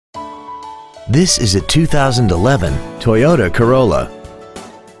This is a 2011 Toyota Corolla.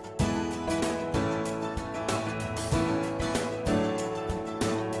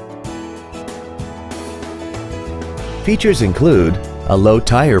 Features include a low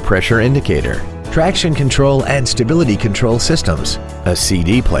tire pressure indicator, traction control and stability control systems, a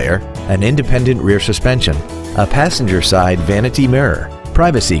CD player, an independent rear suspension, a passenger side vanity mirror,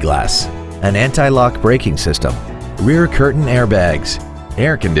 privacy glass, an anti-lock braking system, rear curtain airbags,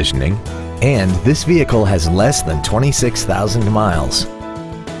 air conditioning, and this vehicle has less than 26,000 miles.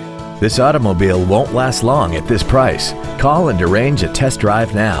 This automobile won't last long at this price. Call and arrange a test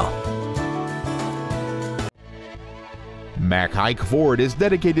drive now. Haik Ford is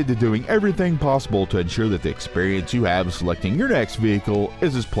dedicated to doing everything possible to ensure that the experience you have selecting your next vehicle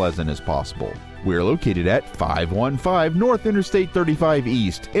is as pleasant as possible. We're located at 515 North Interstate 35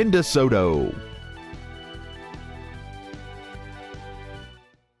 East in DeSoto.